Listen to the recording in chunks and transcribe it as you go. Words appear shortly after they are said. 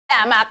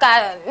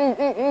Maka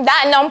da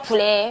non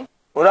pule.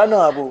 Ora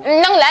no abu.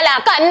 Nang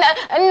lala kan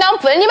non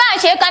pule ni ma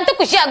she kan to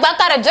kushi agba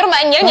kara jurma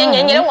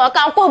nyel ngo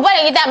kan ko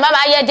bale ida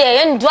mama ya de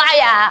en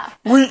doya.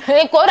 Oui.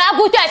 Ko ra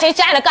bu ta she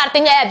chana carte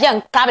nya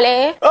bien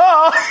câble.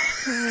 Ah.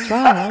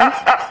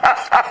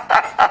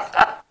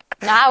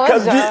 Na wa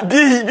zo.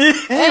 Bi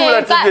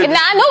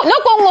na no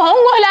ko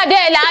ngo la de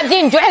la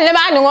din jo le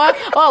ma ngo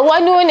o wa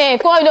nu ne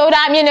ko do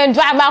ra mi ne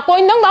dwa ma ko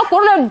nang ma ko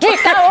lo di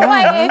ka o wa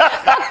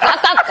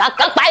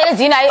ka pa ye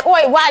zina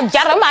oi wa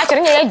jar ma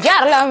chir ne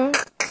jar lam.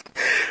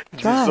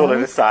 Disola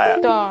de saya.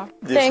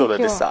 Disola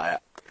de saya.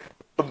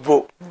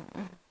 Bo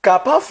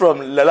apart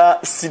from lala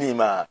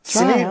cinema,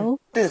 cinema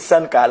din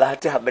san kala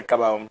ta hadda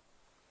kama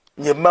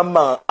nye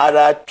mamma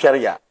ara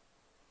kyarya.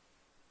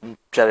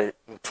 Kyare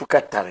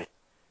tukatare.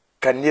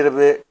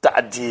 Kanirbe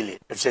ta'dili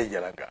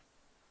jeyalanka.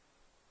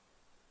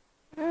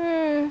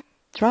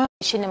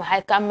 Shine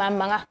hay kam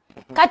mamma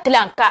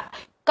katlanka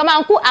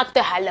kama ku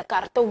acte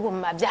halakar to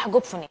gumma bi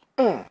hagufuni.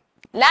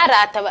 La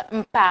rata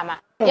mpama.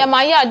 Ya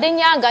ma ya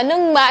dinya ga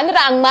ning ma ni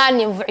rang ma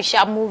ni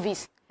vuisha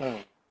movies.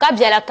 Ka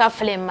biala ka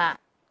film ma.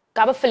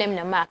 Ka ba film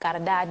na ma kar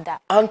dada.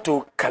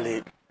 Anto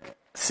kale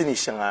sini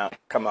shanga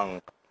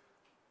kaman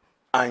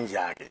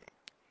anjage.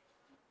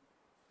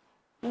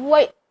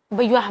 Wai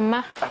bayu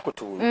hamma.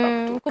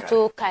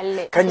 Akutu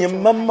kale. Kanye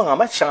mamma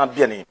ma shanga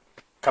biani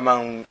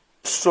kaman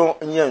so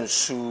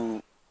nyansu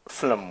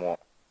film mo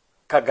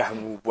kaga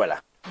hamu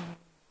bola.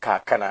 Ka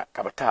kana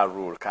ka bata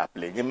role ka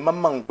play. Nye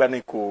mamma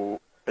gbani ko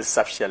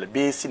safshal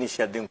be sini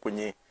shadin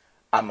kunye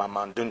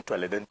amaman dun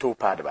tole den to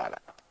pad bala.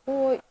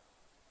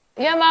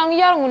 Ya mang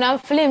yar nguna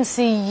film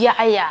si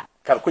ya.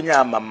 Kar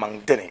kunya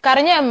mamman dene.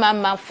 Karnya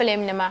mamman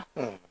film ne ma.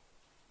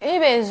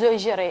 Ibe zo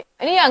jere.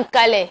 Ni yan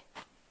kale.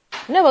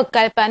 Ne ba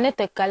kalpa ne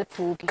te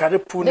kalpugi. Kare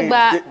puni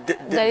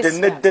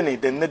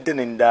de ne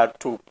dene nda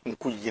to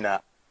nkuyina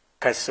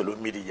kaselo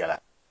midi yala.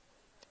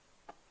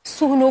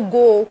 Suno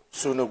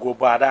go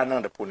bada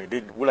nan da puni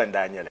de wulan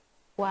da nyele.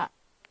 Wa.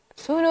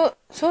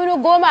 Suno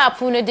go ma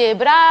puni de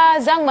bra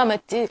zang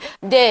mamati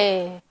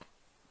de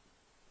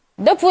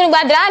puni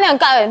badra nan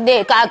ka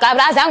de ka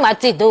bra zang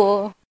mati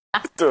do.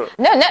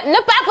 Ne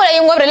pa ko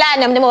yin ngobre la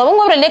nam mo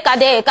ngobre le ka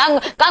de kan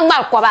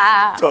ma ko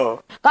ba.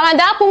 Kan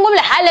da ku ngobre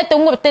halle to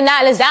ngobre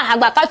na le zang ha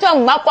ba ka to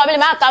ma ko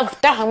ma ka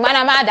ta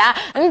mana ma da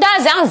nda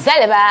zang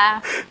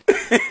zalba.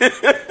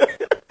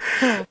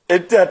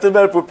 Et à te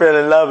belle pour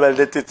perdre la belle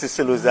de titi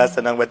seluza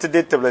sanang ba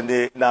tede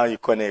teblende na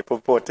ikone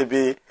popo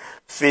tebe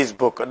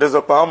Facebook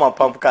dezo pa ma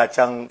pam ka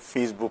chang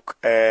Facebook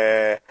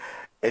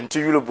enti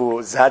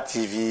yulubo za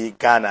TV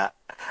Ghana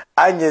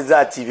anye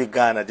za TV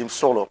Ghana dim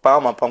solo pa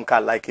ma pam ka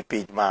like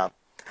page ma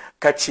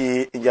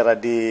kachi njara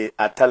de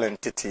a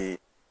talent titi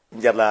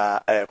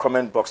njara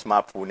comment box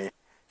ma puni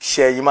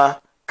share yima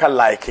ka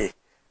like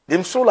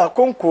dim solo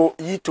konko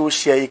yito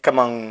share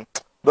kaman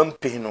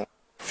bampino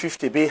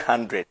 50 be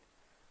 100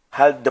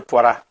 hal de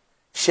pora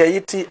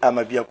shayiti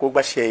amabia ko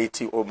ba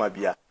shayiti o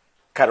mabia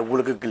kar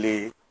wulga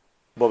gle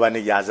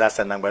bobani yaza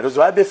sanan ba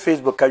rezo abe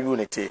Facebook ka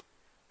unity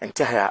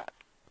entaya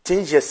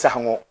tinje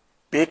sahango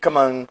be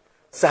kaman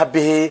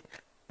sabe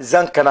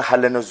zankana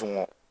halena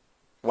zungo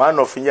one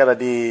of nyara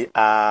de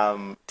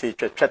te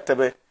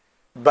twetwetebe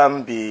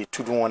bambi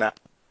tuduna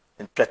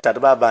twetade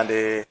ba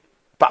bande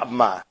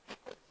pabma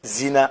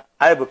ZEENA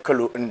aybe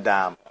kalo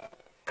ndam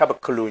kaba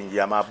kalo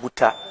yama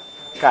buta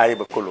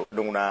kaybe kalo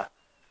dungna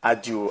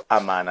adio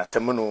amana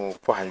tamunu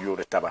po han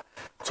yore taba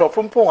so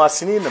pompon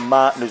asini na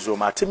ma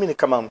nezoma timini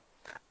kaman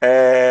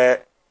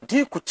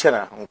di ku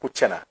chena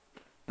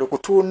do ku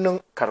tunun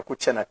kar ku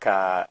chena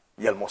ka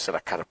yalmosara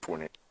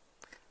karpuni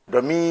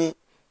domi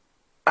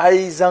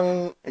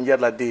aizan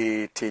yalla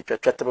de te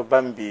twataba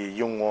bambi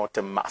yungo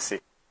te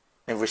masi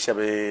envo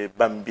shabe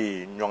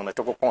bambi nyongna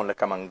to ko kon le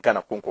kaman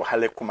gana kunko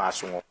hale kuma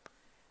sungo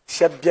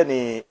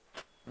shabbiani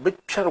be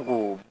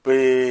chargo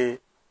be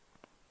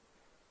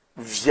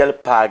viel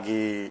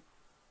pagi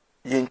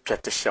yin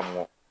twete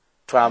shamo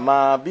to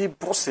ama bi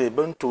brose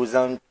banto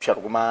zan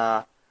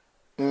twerguma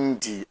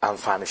ndi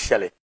amfani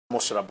shele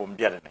mosra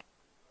bombiere ne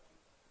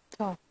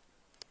to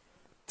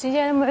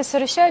tiyel mo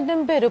sir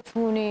shadin be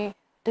puni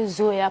de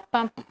zoya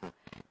pam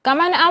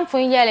kaman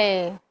amfun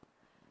yele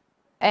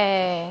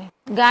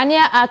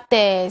Ghanaian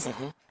actors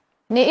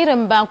ne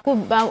irin banku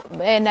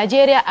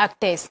Nigeria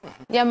actors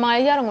ya ma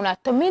yaruna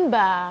to min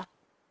ba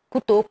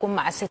kuto ku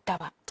masita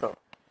ba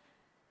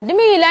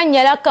dimi la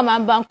nyala kama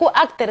banku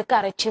actor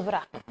kare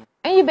chibra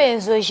yi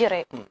benzo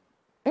jire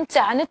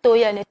nta ne to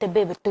ya ne te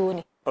bebe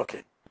toni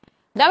okay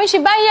dami shi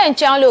bayan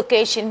chan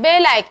location be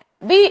like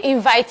be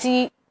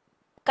invite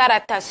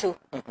karatasu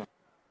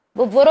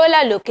bu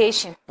vorola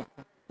location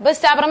be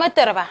sabra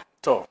materba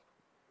to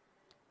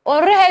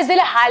on rehezil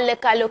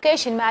halka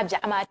location ma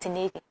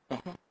bjamatini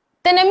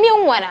tana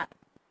min wana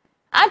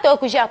ato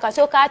ku jaka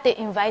so ka te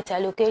invite a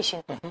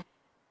location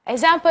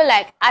example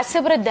like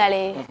asibra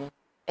dale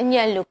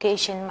in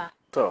location ma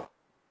to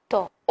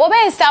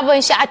obe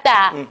sabon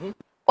shata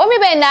omi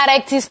be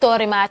narect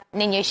story ma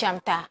ninye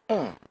shamta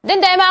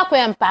den dai ma ko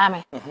yan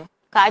pame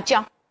ka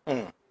jam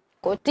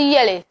ko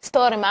tiyele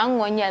story ma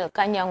ngonyel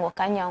kanyango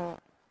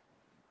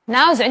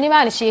Now zuni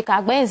man shi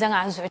ka gben zan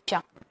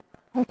azucha.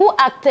 Nku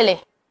actele.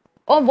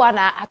 O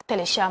bwana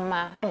actele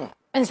shama.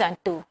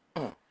 Nzantu.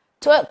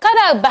 To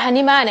kada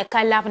bahani man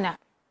kalabna.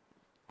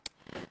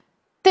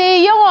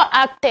 Te young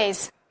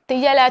actors te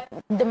yala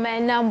de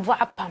menam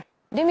vapam.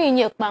 De mi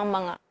nyek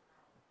manga.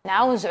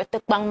 Now zo te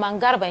bang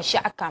mangarban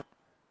shakam.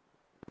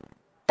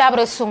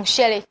 Tabre song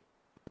shele.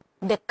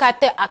 De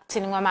kate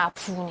acting ngama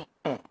funi.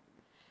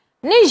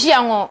 Ni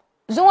jango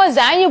zongo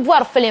zanyi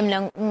boar film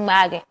lang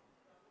mage.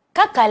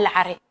 Kaka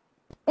lare.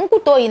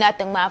 Unku to ina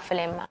teng ma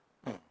film ma.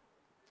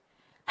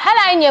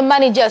 Hala nye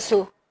manager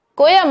so.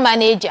 Ko ya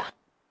manager.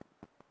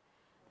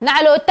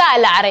 Na lo ta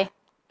lare.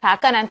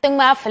 Kaka nan teng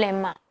ma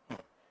film ma.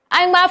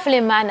 Ay ma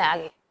film ma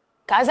nage.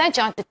 Ka zan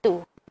chante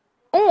tu.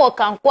 Unwo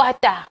kan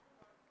kwata.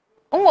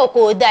 Unwo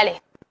ko dale.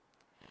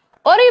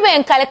 Ori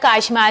ben kal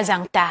kash ma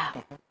zangta.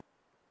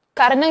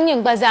 Karnang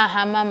yung bazan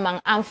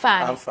hamamang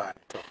amfani.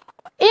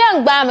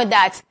 Iyang bama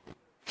dat.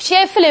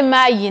 She film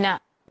ma yina.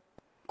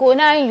 Ko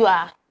na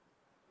yua.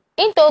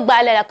 Into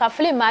gbala la ka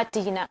film ma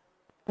tina.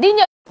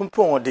 Dinya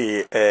pumpon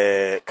de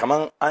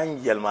kaman an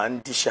yelma an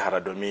di shahara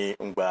domi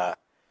ngba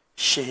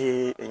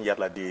shehe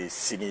nyarla de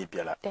sini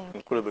biala.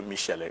 Nkulo be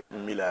Michelle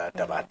Mila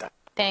Dabata.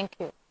 Thank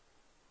you.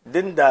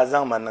 Din da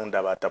zan man nan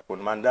Dabata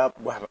pun man da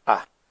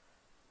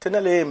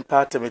tenale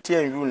impata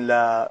metian yun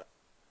la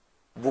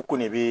buku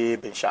ne be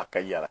ben shaka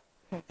yara.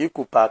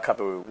 Iku pa ka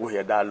be wo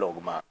ya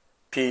dialogue ma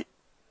pi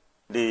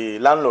the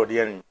landlord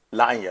yen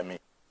la yami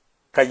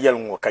ka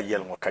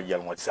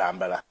yelngo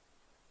zambala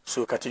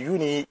so kati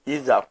yuni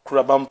iza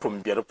kurabam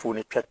pum bier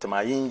puni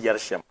petma yin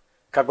yershem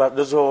kagba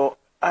dozo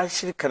a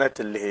shirkana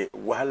tele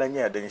wahala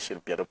nya dan shir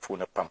bier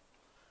puna pam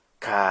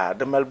ka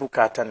da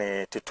malbukata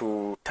ne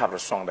titu tabr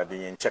song da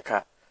yin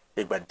cheka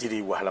e gba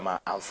diri wahala ma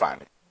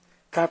amfani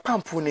ka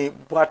pampuni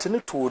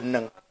boatene to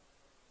nan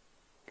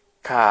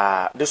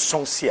ka de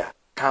songsia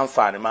ka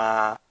amfani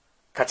ma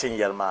katin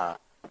yelma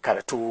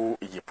karatu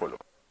yipolo.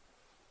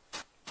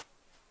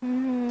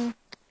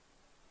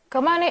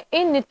 Kamane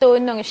inni to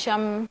nang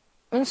sham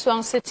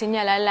unswang city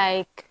nyala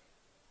like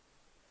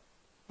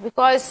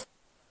because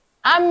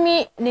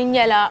ami ni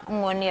nyala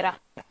ngonira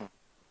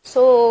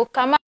so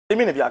kama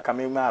imini bi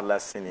akame ma la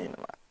sini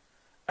ma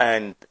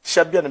and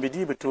shabya na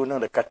bidi beto na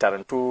de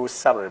kataran to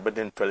sabre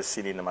bedin tol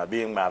sini ma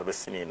bi mar be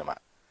sini ma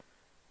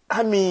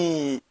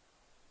ami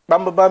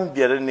bam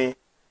biere ni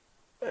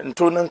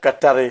to nan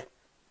katare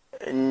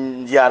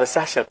yar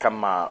sashar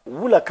kama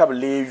wula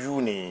kable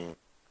yuni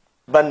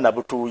banna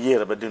butu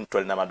yere bedin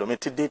tol na ma do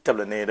meti de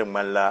table ne re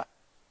malla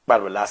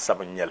barba la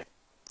sabun yele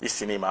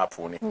isini ma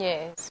puni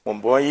yes mon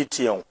bon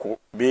yiti yanko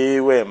be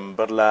we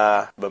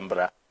mbarla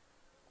bambra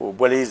o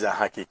boliza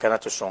haki kana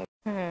to song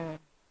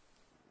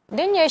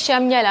dinye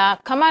sham nyala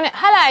kamane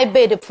hala ay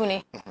be de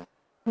puni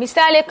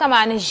misale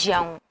kamane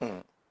jian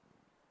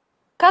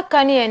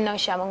kakani en no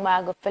sham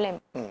ma ga film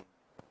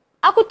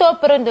aku to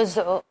prende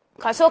zo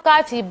kaso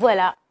kati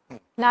bola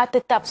na ta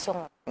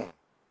tapson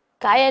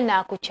kayen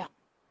na kucha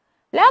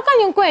la kan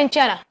yin ko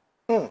enchana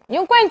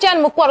yin ko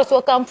enchan mu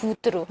korso kan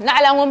futuro na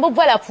ala ngon bo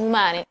bola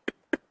fumane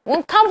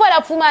won kan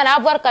bola fumane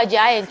abarka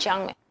jayen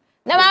changme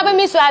na ma ba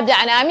mi so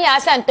abdana mi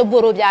asan to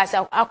boro bi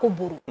asa aku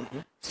buru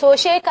so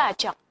she ka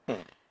cha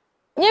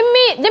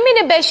nyimmi demi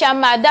ne be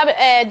shama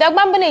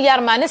dagban bene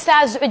yarma ne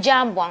sa zu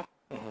jambon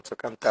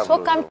so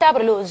kam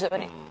tabro lo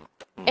zuni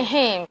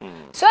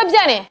so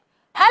abdane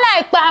hala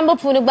ikpa hambo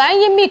puni gba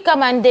nyimmi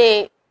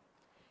kamande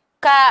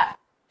ka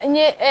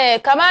nye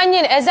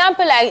kamanye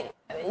example like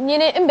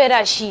nyine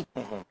imbera shi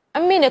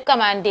amine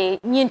kamande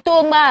nyin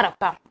to mara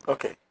pa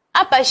okay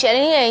apa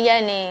shari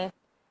yen ne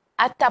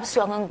atap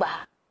so ngba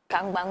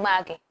kan gba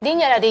mage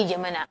dinyara de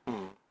jemana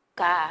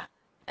ka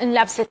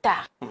nlapseta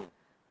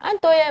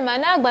anto ye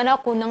mana agbana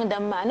kunang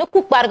damma no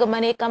ku parga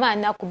mane kama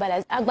na ku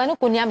bala agbana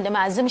kunyam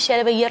dama azim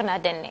shelbe yerna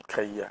danne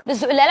kayya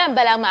bizu lalan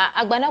bala ma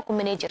agbana ku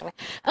manager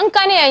in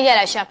kane yan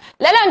yala sham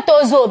lalan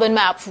to zo ben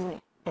ma funi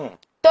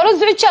toro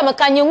zucha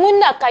makanye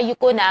munna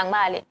kayiko na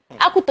ngale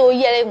akuto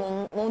yele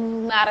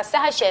mun mara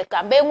sa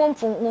sheka be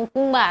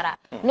mun mara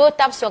no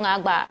tapso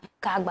ngagba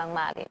ka agba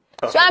mage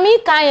so ami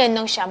kayen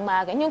no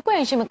shamaga nyin ko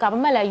enshi maka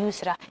mala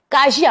yusra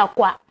ka ji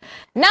akwa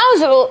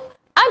nawzo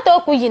anto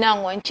ku yina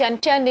ngon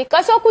chan ni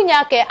kaso ku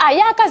nyake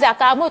aya kaza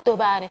ka moto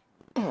bare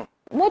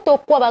moto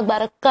ko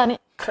bagbar kan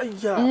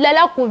kayya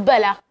lala ku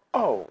bala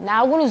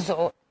na wulu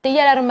zo te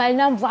yala mal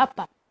nan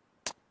vapa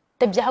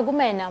te bjagu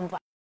me nan va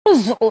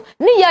zo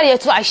ni yar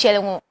yetu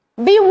ashelengo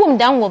bi wum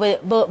dan wo be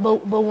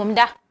wum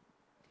da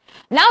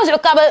nawzo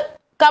ka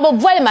ba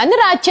volma ni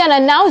ra chana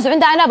nawzo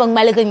nda na ban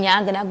malgin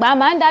nyanga na ba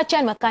ma nda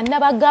chan makan na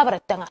ba gabra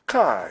tanga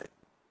kai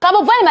ka ba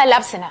volma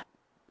lapsina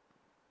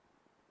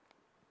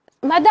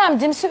madam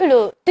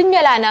dimsulo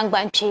tinyala nan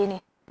gbancheni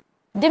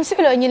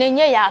dimsulo nyine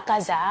nye ya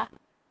kaza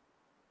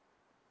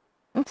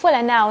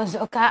mfola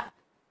nawzo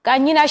ka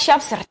nyina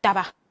shapsir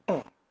taba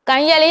kan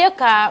yele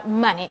ka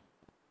mane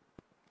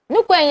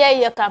nukwen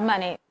ye ka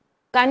mane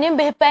kan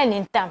nimbe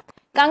pelin tam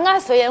kan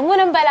ngaso ye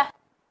ngunin bala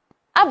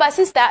aba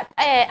sister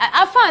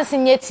afans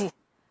nyeti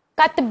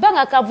ka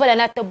tibanga ka vola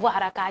na to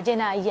bohara ka je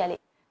na yele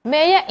me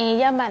ye in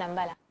ya mana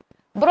bala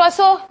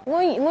Broso,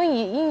 mun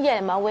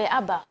yi ma we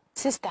aba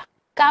sister.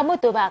 Ka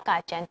moto ba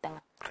ka chantanga.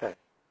 Okay.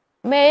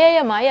 Me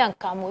ye ma yan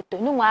ka moto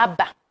nu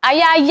aba.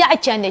 Aya ya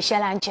chande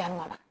shalan chan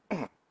mama.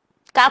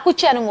 Ka ku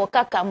chan ngo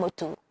ka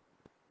moto.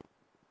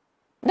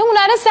 Dung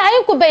na sa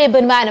yi ku be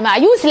ben ma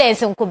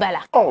useless ku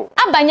bala.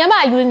 Aba nya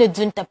ma yul ne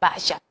dunta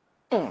pasha.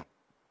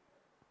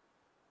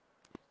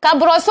 Ka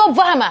broso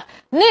vama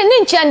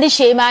nin chandi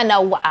shema na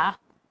wa.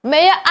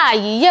 Me ya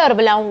ayi yer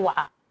blan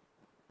wa.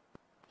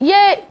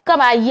 Ye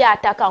kama ya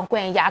ta kan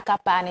kwen ya ka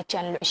pa ni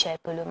chan lu she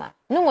peluma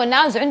nungo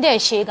na zu nden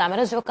she ga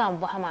mara zo kan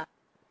bohama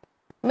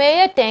me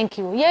ye thank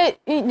you ye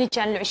ni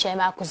chan lu she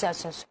ma ku za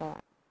sunsu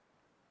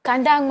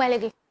kan dang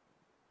malege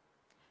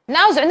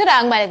na zu ni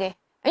rang malege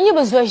anyi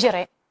bu zo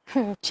jire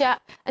cha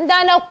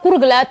ndana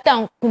kurgla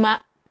tan kuma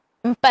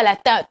mpala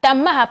ta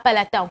ma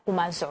pala tan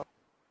kuma zo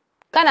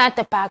kana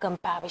ta pa kan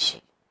pa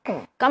bishi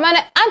kama na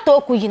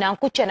anto ku yina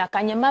ku chena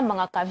kanya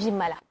mamma ka vi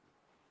mala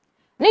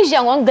ni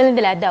jangon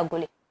galindela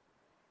dagule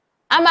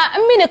ama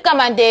mine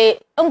kamande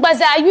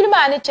ngbaza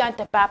yulma ne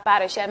chanta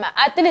papa shema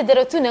atele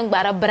deretu ne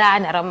ngbara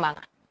brana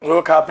ramanga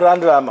o ka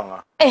brandra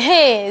manga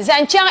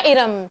zanchan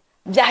iram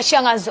za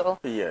shanga zo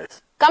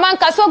yes kaman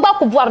kaso gba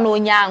ku borno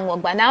nyango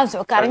gba na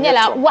zo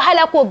karnyela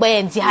wahala ko gba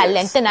yanti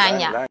halente na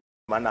nya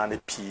mana ne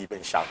pi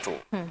ben shato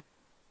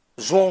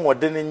zo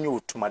wodene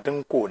nyut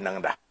maden ko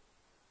nangda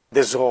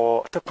de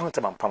zo te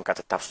kwanta man pam ka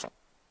te tafson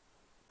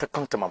te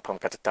kwanta man pam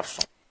ka te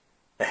tafson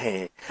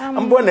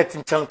ambo na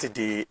tinchante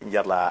de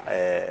yala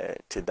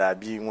te da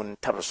bi ngun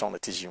tabson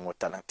ti jingo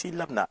talenti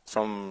labna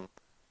some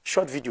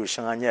short video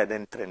shanganya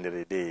den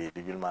trendere de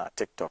yulma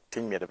TikTok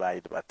tin me da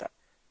bai da bata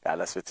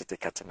ala swete te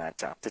katana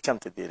cha te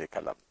chamte de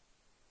kalam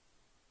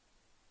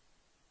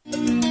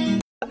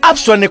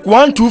Apsonic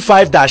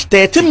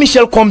 125-30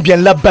 Michel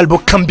combien la balbo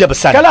cambia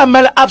basara. Kala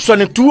mal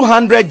Apsonic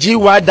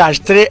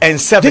 200GY-3 and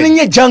 7.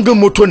 Dinin jungle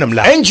moto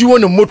namla. NGO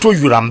no moto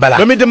yurambala.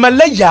 Domi de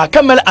malaya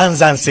kamal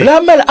anzanse.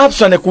 La mal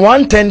Apsonic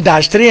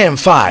 110-3 and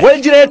 5.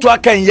 Well jire to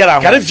akan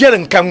yaram. Kare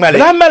fieren kamale.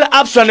 La mal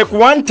Apsonic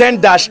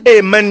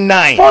 110-A man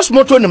 9. Post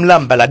moto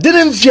namlambala.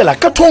 Dinin fiela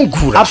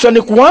katongura.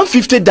 Apsonic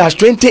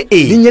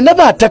 150-20A. Ninye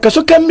naba ataka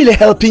so kamile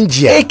helping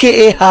gear.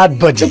 AKA hard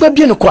body. Segwa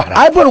bien kwara.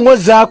 Aibon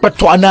ngoza kwa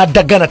to ana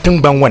dagana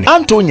tungbangwane.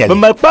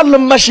 Mal parle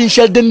machine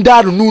shell den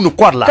daru nunu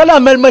kwarla kala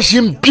mel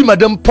machine bi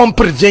madam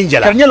pomper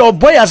venjala karnyela o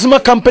boy azuma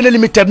company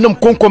limited nam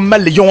konko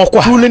mal yon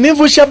kwa tout le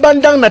niveau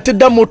shabandang na te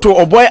da moto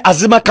o boy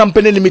azuma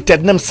company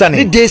limited nam sane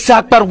ni de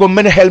sa pargo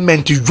men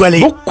helmet jwale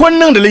bu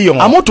konnan de le yon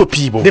amoto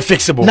pibo de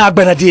flexible na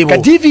gbana debo ka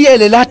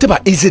DVL la te ba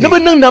easy ne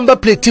ban number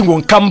plate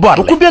ngon kamba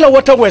ku bela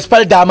water west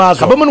pal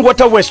damazo ba mun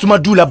water west ma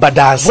dula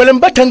badaz wala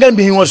mbatangal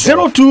bi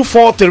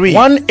 0243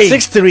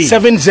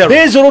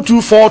 186370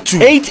 0242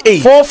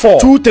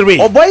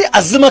 884423 o boy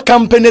azuma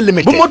company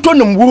limited bumoto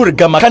num wur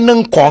gama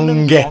kanan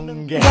konge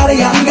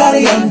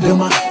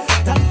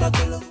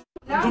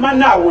duma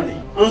na woni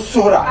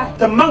nsura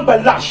ta mangba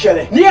la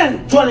shele ni en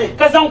jone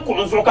kazan ko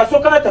nso ka so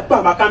kana ta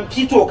pa makam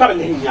pito ka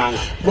le nyanga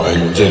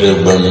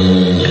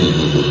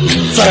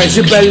fara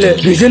jibelle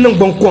de jenin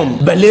bankom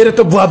balere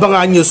ta bwa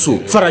banga nyeso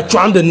fara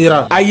chwanda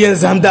nira ayen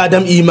zamda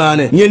adam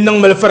imane nyen nang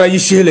mal fara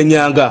yishele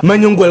nyanga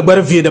manyen gol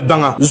bar vie de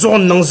banga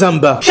zon nang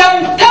zamba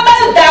sham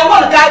tamal da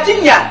wal ka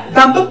jinya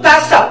gambu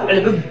pasa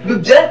bu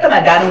direct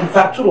ma da no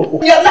facturo ko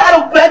yalla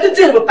aro pa de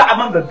tir ba pa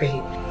man be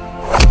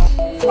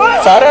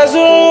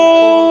Farazo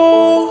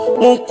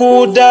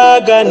munku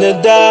daga na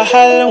da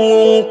hal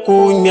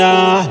munku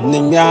nya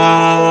nya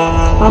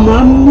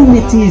ama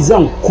mimiti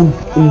zan kum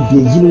inde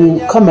yinu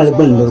kamal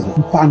ban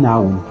largo pa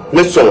nawo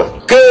mesolo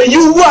ke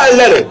yu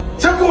walere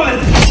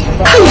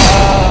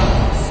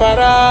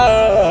fara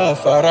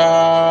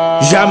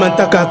jaman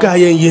takaka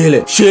yen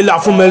yele she la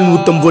fu mel nu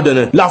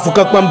tambodana la fu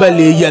ka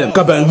kwambale yele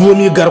ka ban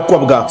ruomi gar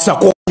kobga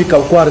sako ka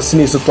kwar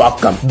sini so to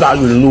akam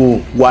dalul no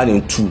 1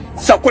 and 2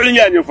 sakol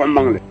nya ni fam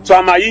mangle so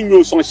ama yi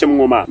nyo song shem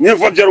ngoma ni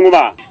fo jer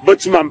ngoma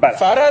batima mbala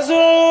farazo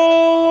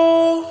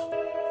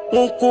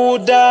munku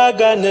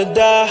daga na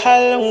da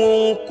hal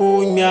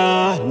munku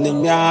nya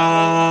nya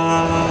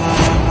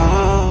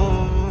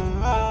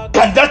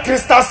Kanda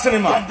Crystal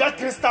Cinema.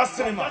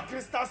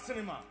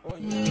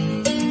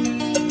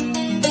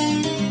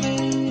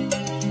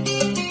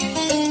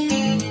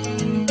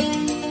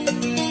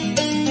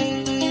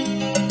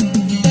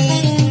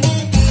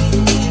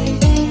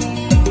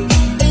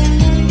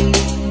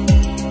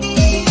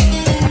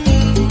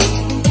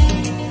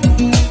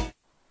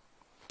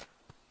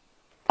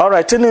 All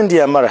right, in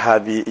India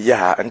marhabi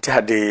ya anti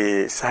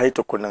hade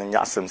saito kunan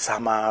nyasam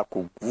sama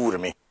ku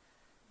gurme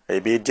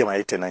be jema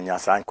ite na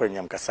nyasa an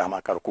kwanyam ka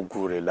sama kar ku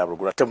gure la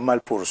gura tabmal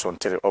pour son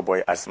tere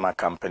oboy asma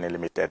company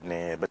limited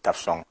ne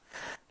betafson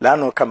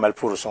lano kamal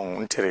pour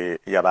son tere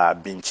yaba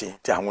binchi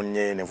ti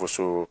hangunye ne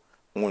foso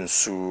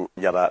ngunsu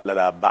yaba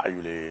la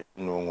bayule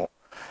nongo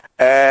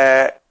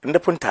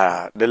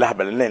ndepunta de la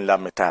bal nen la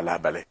meta la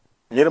bale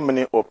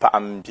nyirmani o pa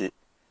ambi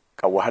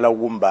ka wahala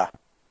wumba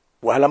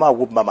wahala ma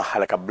wumba ma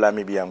halaka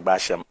blami biyan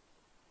basham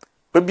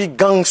bebi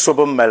gang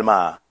sobon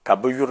melma ka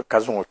buyur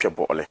kazon o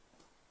kebole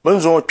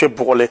bonzo ke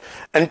bole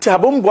anti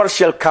habon bor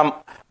shel kam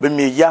be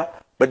meya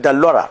bada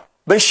lora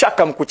ben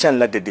shakam ku chen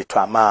la de to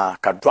ama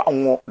ka do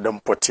anwo de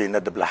mpote na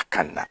de black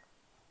kanna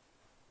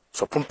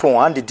so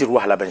pompon andi diru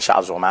hala ben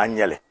shazo ma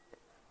anyele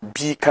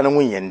bi kana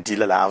mun yandi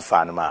la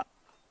amfani ma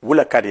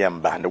wula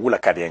kadiyan bande wula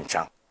kadiyan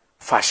chan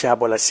fasha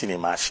bola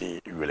cinema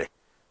shi yule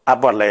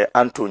aborle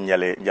anto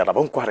nyele yara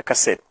bon ko har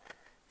cassette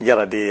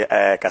yara de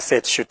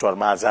cassette shutor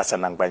ma za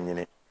sanan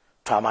banyini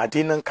to ama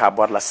dinan ka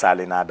borla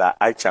salina da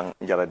aichan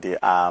yara de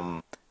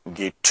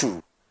gate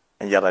 2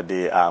 yara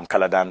de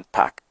Kaladan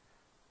Park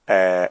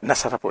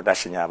nasara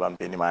production ya ban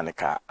beni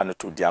manika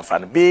anutu di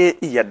amfani be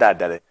iya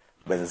dadare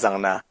ben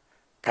zangna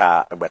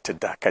ka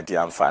batida ka di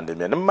amfani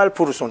me mal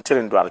pour son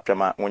terrain do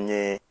alpema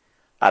wonye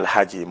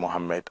Alhaji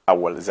Muhammad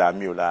Awal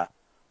Zamiula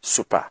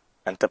super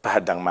anta pa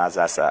hadang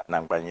mazasa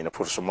nang banyi na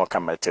pour son mo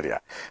kamal teria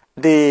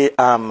de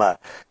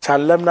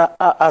chalamna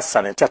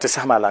asane tata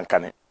sama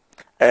lankane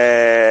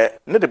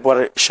ne de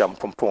bore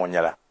shampoo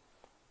nyala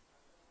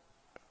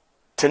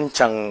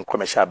tinchang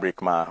commercial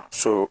break ma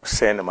so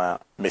send ma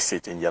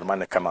message in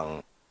German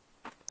kamang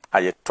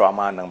ayet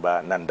toama nang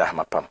ba nanda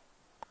ma pam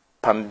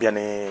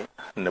biane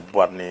ne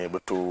borne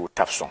butu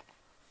tapson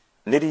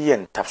niri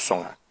yen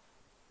tapson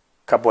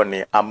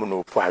kabone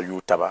amuno po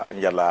hayu taba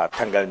yala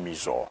tangal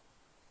mizo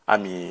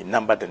ami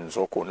namba den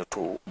zo ko no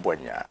to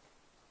bonya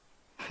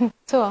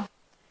to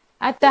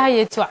ata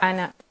yetu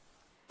ana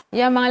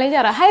ya mangale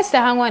jara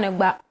haisa hangwana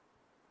gba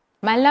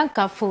malan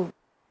kafu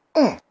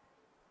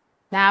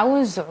na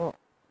unzo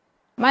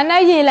mana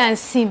yelan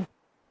sim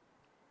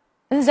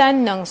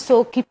nzan nang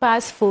so ki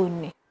pass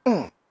phone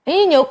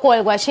ni nyo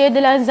ko gwa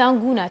shede lan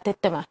zanguna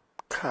tetema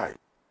kai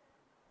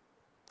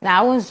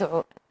na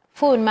unzo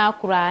phone ma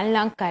kura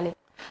lan kale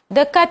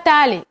de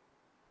katale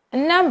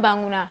namba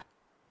nguna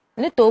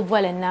ni to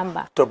bole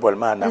namba to bol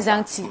ma namba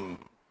zanti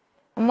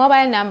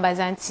mobile number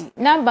zanti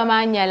namba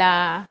ma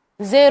nyala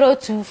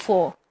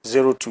 024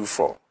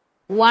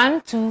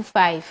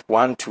 125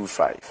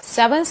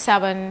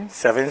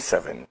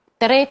 77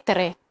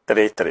 33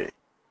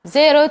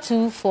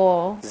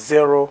 024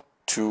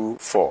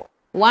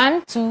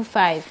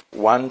 125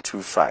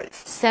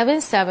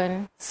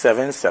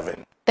 77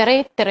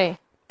 33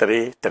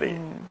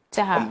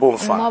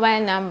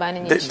 mobile number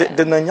ni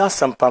de nanya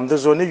sampam de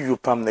zone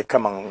yupam ne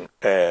kamang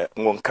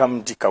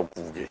ngonkam dika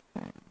guge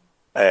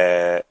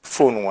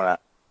phone wana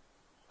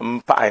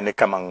mpa ai ne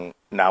kamang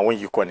na won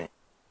yikoni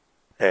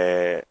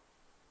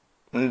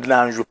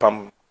ndna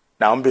yupam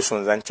na ombe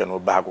sonzan chano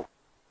bago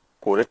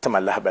ko retama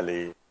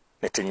lahbale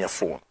ne tinya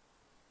phone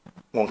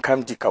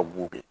ngonkam dika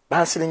guge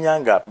bansini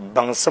nyanga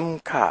bansam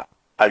ka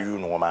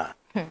ayunu ma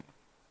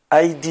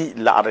ID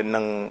la'arin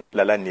nan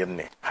lalanir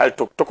ne hal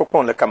to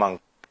ko le kaman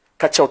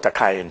ka chauta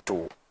kayan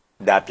to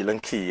da bilan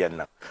kiyan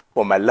nan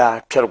o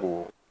mala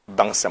kergo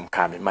bangsam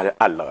kame mal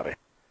allare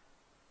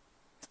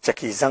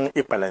chaki zang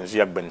ipalan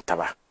zuya ben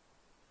taba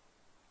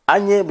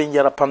anye bin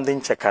yara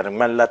pamdin chakar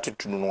man la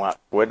tutunwa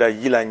wada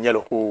yila nyal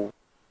ho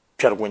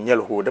kergo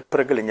nyal ho da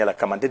pregal nyala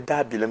kaman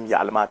da bilan ya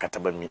alma ka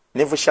tabami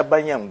ne fu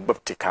shabanyan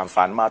babti kan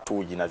fan ma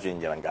to yina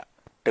zin yaranga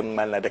din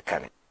man la da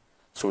kane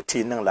so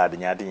ti nang la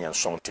dinya din yan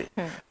sonte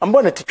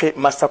ambona tipe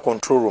master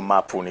control room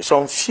mapuni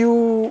so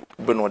few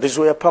beno de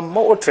zo ya pam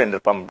mo trend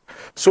pam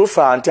so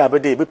far anti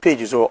abede be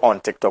pages on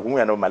TikTok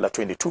we no mala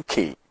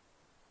 22k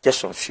just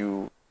some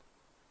few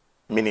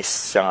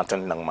minutes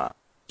chantan nang ma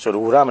so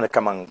do ramana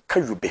kaman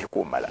kayu be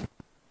ko mala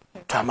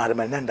tamar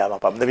man nanda ma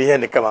pam nabi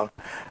hen kaman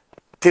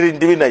tirin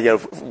divina yar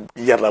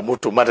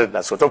moto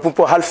madana so to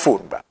pumpo half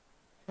phone ba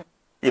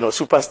you know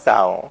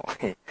superstar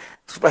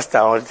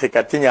te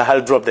katinya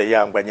hal drop the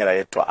young banyara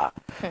yeto a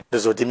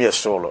dezo dimi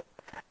solo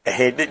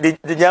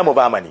de nyamo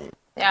ba mani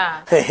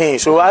yeah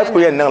so I ko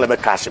yen nang le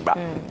cash ba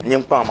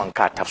nyim pa man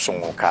ka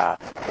tapsongo ka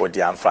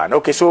odi amfana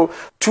okay so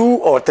 2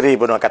 or 3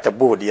 bono ka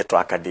tabo di yeto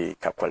akade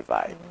ka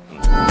qualify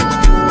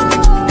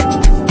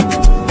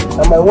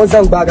ama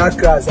wazang baga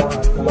kraza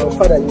ama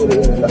fada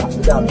nyere la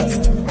dama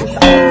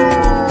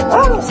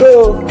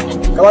so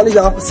kawali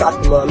ja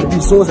sat ma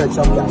mi so sa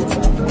champion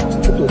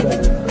to da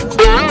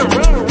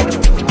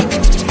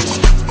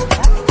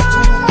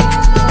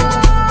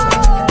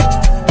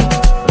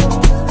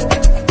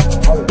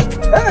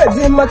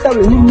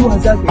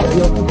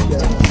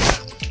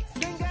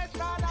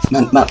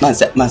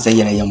masa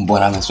yana yan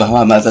bora na so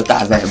hawa masa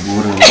ta za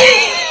buru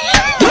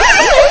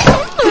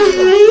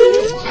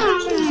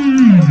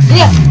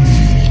ya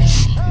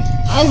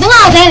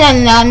ndanga da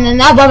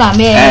na bora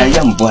me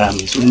yan bora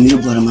me so ni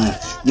bora ma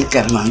ni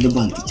karma ndo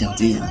ban ti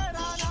chanti ya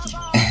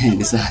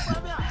bisa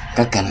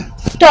kakana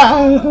to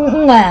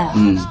nga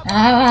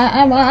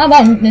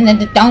aba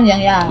ni tang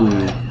yang ya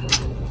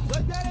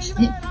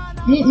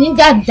你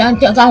家讲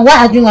我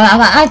还就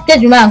啊，这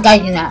就蛮干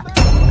净的。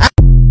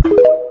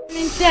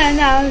你这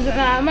那是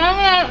嘛？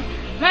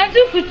妈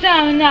就不这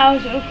样那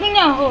是，可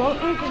能我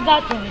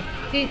打针，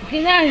给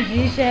那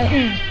一些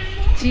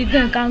几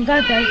个刚刚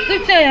的，就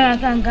这样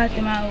刚刚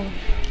的嘛，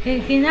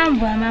给那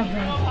不嘛不。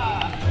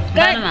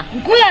干嘛？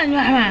姑娘女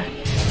孩嘛。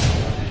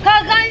刚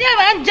刚那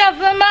完家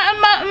分嘛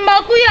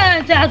姑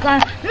娘这个，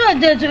我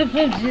这就不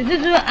急，这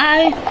就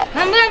哎，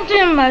俺们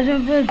这嘛就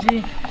不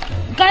急。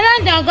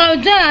Canada go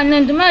down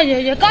and my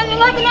you can't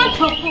not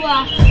talk to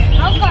her.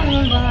 How can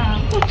you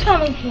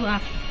tell to her?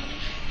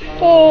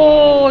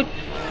 Oh,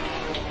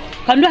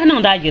 can you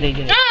know that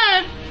you're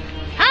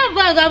how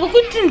bad I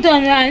couldn't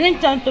turn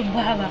and turn to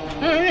Baba.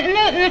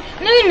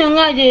 No,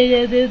 I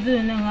did.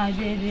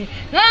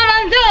 No,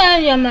 I'm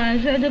doing your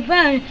man, said the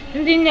pan,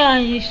 and the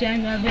young you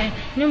send away.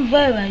 No,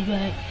 very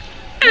right.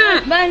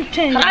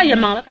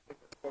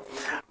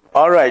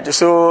 All right,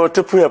 so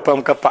to put a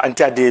pump cap and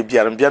de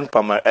bian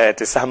pama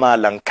to Sama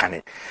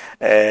Lankani.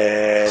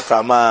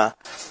 Fama,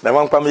 the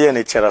one pammy and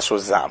a so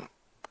zam.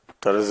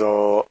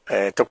 Tozo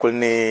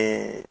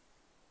Tokulne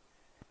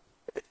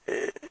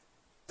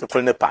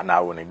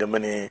Panawani, the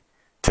money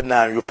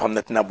Tena, you pam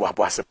that Nabu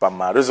was a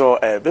pama, Rezo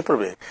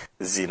Beprobe,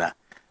 ZEENA.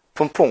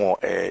 Pumpon,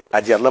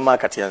 a Jalama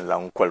Katian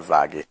Lang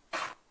Colvagi.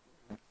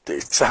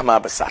 The Sama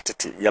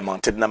Basatiti,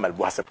 Yamounted Namal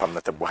was a pam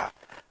that a boha.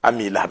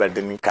 Ami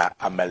lahabadeninka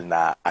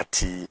amelna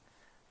ati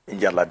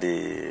injala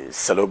de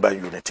saloba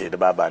unity de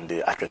baba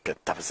de akeke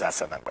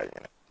tabsasa na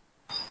bayene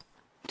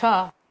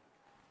ta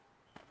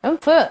un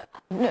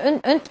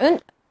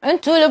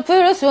tout le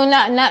plus sur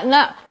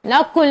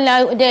na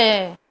kula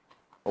de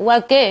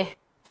wake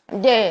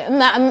de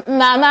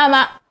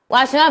mama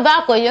wasna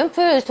ba ko yun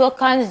plus so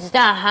kan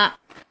ha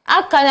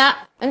akana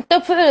un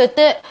peu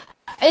te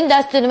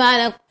industry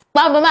man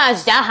Baba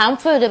mas ja ham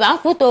fu de bang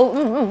fu to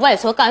wai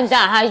so kan ja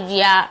ha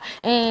ya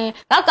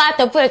ka ka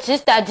to pu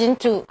sister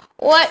dintu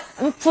wa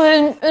fu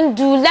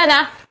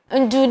ndulana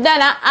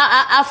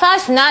a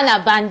fast na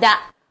banda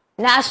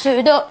na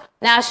sudo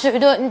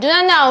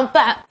nduna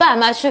pa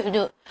ma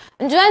sudo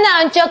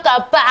nduna nchoka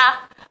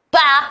pa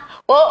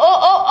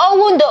o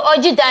wundo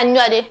oji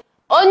danwade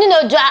oni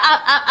no dwa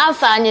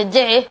afanye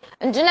de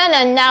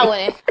nduna na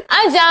we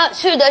anja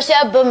sudo she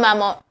bu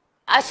mamo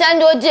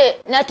Asando je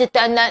na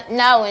titana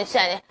na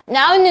wensane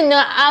na oni no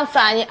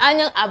amfani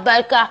anin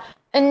abarka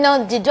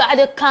no di do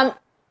ade kam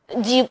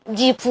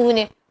di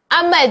puni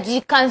ama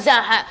di kanza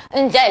ha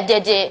nja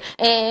deje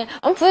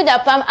mpu da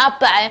pam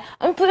apa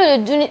mpu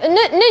duni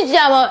ni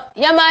jamo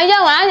yama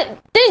yawa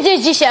tije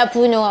jisha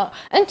puno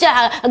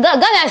nta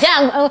gana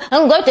sha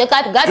ngote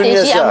kat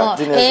gate jamo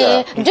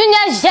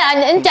dunya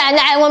jan nta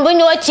na won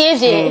bunyo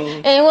chizi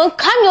won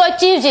kam yo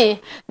chizi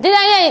dina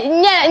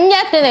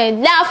nya tene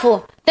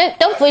lafu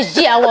don't push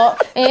Jiawo,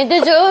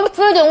 there's a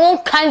further one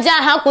Kanza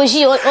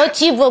Hakushi or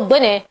Chivo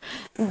Bunny.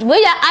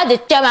 We are at the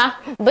Chama,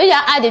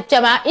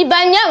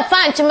 Ibanya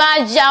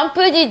Fanchma jump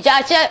pretty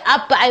Jasha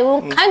up. I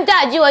won't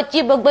Kanda you a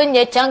Chivo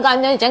Bunny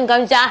Changan and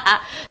Ganzaha,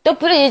 the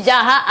pretty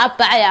Jaha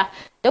Apaya,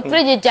 the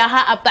pretty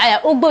Jaha Apaya,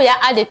 Ubuya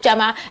at the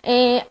Chama,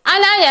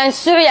 Anna and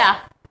Surya.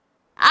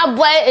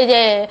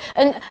 Abway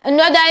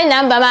another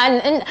number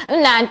man,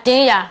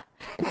 Nantia.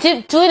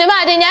 To the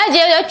Madina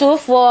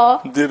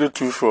 024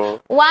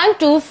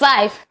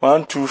 125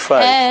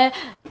 125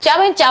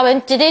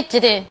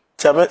 723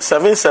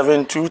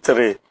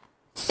 7723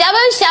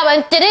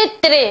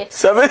 7733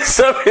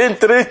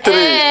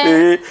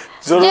 7733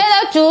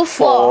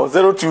 024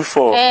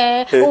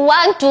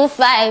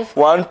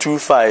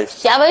 125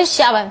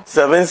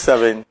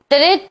 77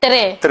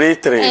 33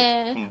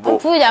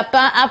 Mpuya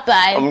pan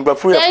apai.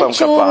 Thank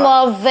you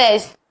more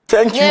verse.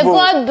 Thank you. May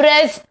God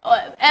bless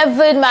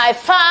all my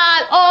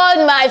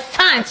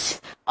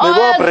fans. May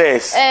God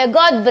bless.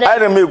 God bless. I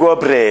don't may God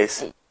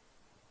bless.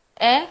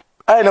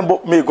 I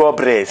don't may God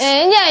bless.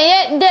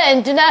 Yeah,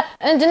 then do not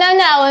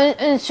now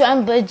in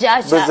Swamp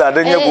Josh. May God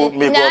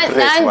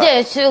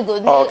bless.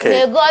 Okay.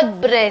 May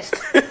God bless.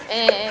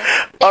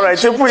 All right,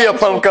 so put your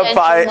pumpkin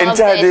pie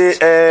entirely.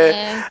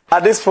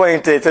 At this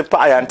point, it's a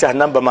pie and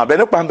number. My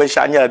Benopamba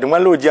Shania, the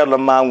one Lord Yellow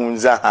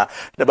Mounzaha,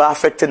 the bar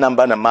affected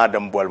number and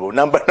Madam Bolbo,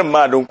 number and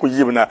Madam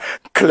Kuyibna,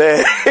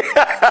 Claire.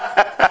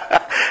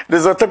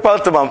 There's a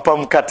Tapaltaman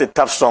Pump Cat a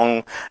tough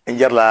song in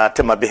Yella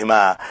Tema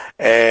Bihima,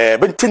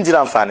 but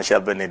Tindiran Financial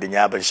Benedict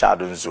Yaban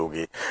Shadow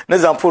Zogi.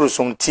 Nazam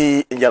Purusum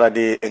tea in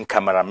Yarade and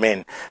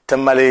cameramen,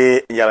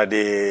 Tamale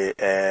Yarade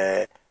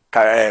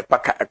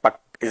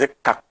is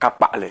it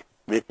Kapale,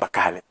 big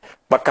Pakale,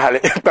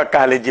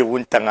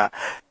 Wuntanga,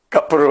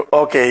 Kapuru,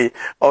 okay,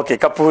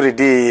 Kapuri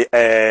di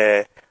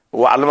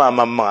Walma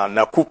Mama,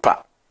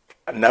 Nakupa.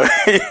 Now,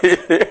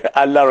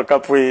 Allah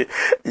Kapui,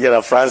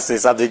 Yara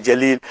Francis, Abdul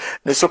Jalil,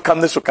 Nesukam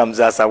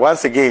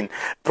once again,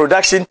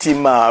 production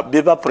team,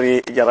 Biba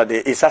Pre, Yara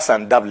de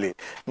Isasan Double,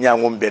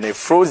 Nyangum Bene,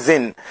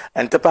 Frozen,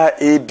 and Tapa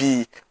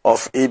AB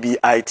of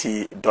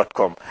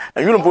abit.com.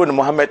 And you know,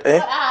 Mohammed,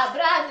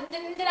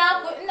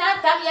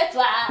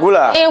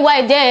 Gula.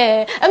 Why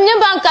there? I'm the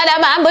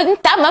Bankadama,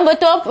 but Tamama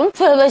top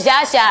for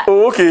Jasha.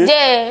 Okay.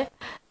 There.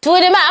 To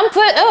the man,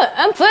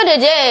 I'm for the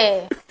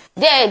day.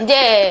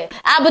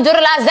 Abdul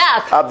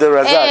Razak.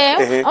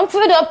 I'm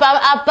put up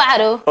a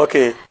battle.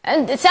 Okay.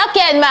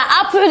 Second, ma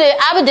apurde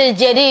abde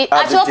jeri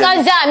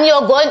asokan za mi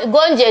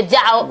gonje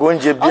jao.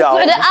 Gonje biao.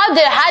 Apurde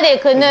abde hade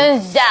kenen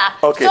za.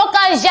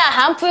 Sokan za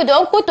hampude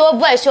on kuto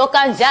boy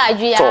sokan za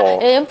juya.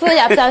 Empure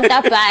ya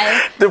planta pai.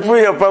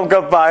 Depuis ya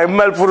pamka pai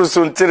mal pour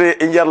suntere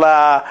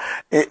injala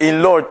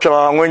in lo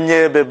cha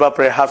ngonye be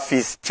bapre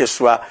Hafiz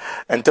Cheswa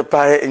ente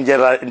pai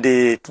injala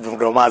ndi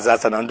tudoma za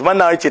sana. Nduma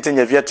na chete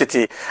nya via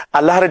tete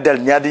alahar dal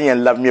nyadi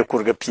yan lamye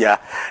kurga pia.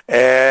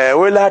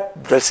 Wela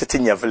dal seti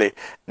nya vle.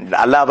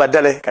 Allah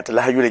badale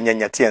katala yule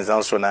nyanya tien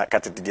zansona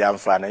katidi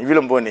amfana. Yule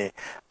mbone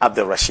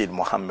Abdul Rashid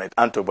Mohammed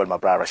Anto Bol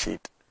Mabra Rashid.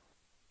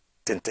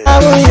 Tente. I